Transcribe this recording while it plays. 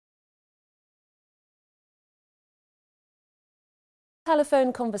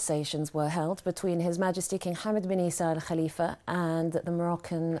Telephone conversations were held between His Majesty King Hamad bin Isa Al Khalifa and the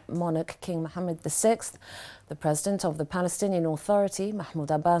Moroccan monarch King Mohammed VI, the President of the Palestinian Authority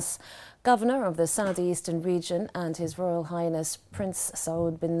Mahmoud Abbas, Governor of the Saudi Eastern Region, and His Royal Highness Prince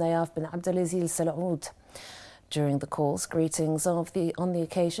Saud bin Nayaf bin Abdulaziz Al Saud. During the calls, greetings on the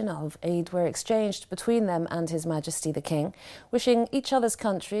occasion of Eid were exchanged between them and His Majesty the King, wishing each other's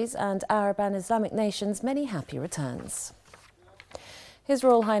countries and Arab and Islamic nations many happy returns. His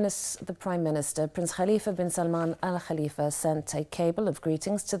Royal Highness the Prime Minister, Prince Khalifa bin Salman Al Khalifa, sent a cable of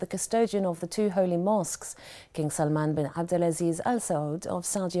greetings to the custodian of the two holy mosques, King Salman bin Abdulaziz Al Saud of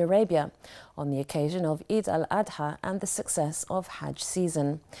Saudi Arabia, on the occasion of Eid al-Adha and the success of Hajj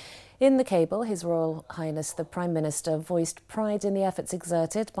season. In the cable, His Royal Highness the Prime Minister voiced pride in the efforts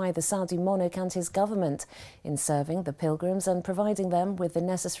exerted by the Saudi monarch and his government in serving the pilgrims and providing them with the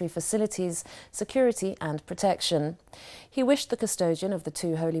necessary facilities, security and protection. He wished the custodian of the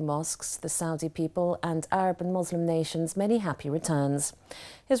two holy mosques, the Saudi people and Arab and Muslim nations many happy returns.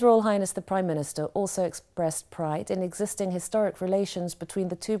 His Royal Highness the Prime Minister also expressed pride in existing historic relations between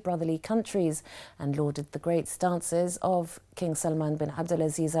the two brotherly countries and lauded the great stances of King Salman bin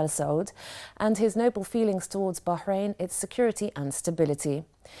Abdulaziz Al Saud and his noble feelings towards Bahrain, its security and stability.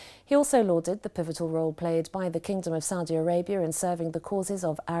 He also lauded the pivotal role played by the Kingdom of Saudi Arabia in serving the causes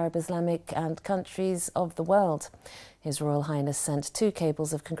of Arab, Islamic and countries of the world. His Royal Highness sent two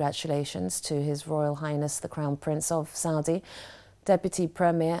cables of congratulations to His Royal Highness the Crown Prince of Saudi, Deputy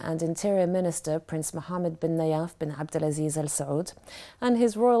Premier and Interior Minister Prince Mohammed bin Nayaf bin Abdulaziz Al Saud, and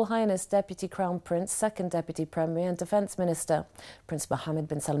His Royal Highness Deputy Crown Prince, Second Deputy Premier and Defence Minister Prince Mohammed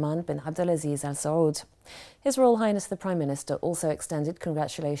bin Salman bin Abdulaziz Al Saud. His Royal Highness the Prime Minister also extended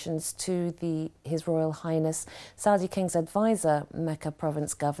congratulations to His Royal Highness Saudi King's Advisor, Mecca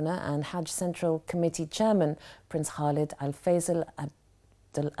Province Governor and Hajj Central Committee Chairman Prince Khalid Al Faisal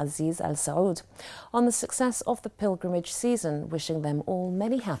Abdulaziz Al Saud on the success of the pilgrimage season, wishing them all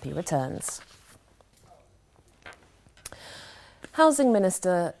many happy returns. Housing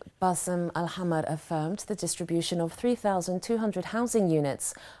Minister Bassem Al-Hamar affirmed the distribution of 3,200 housing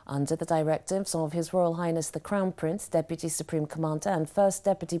units under the directives of His Royal Highness the Crown Prince, Deputy Supreme Commander and First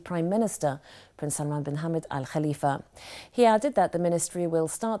Deputy Prime Minister Prince Salman bin Hamad Al Khalifa. He added that the ministry will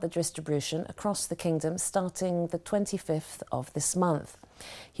start the distribution across the kingdom starting the 25th of this month.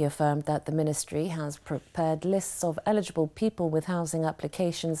 He affirmed that the ministry has prepared lists of eligible people with housing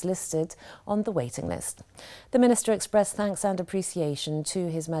applications listed on the waiting list. The minister expressed thanks and appreciation to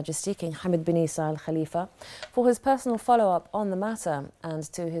His Majesty King Hamad bin Isa Al Khalifa for his personal follow-up on the matter and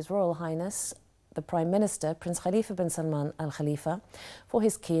to His Royal Highness the Prime Minister, Prince Khalifa bin Salman Al Khalifa, for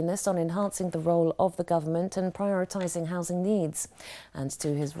his keenness on enhancing the role of the government and prioritising housing needs, and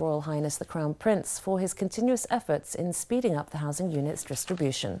to His Royal Highness the Crown Prince for his continuous efforts in speeding up the housing units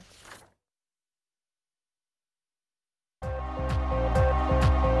distribution.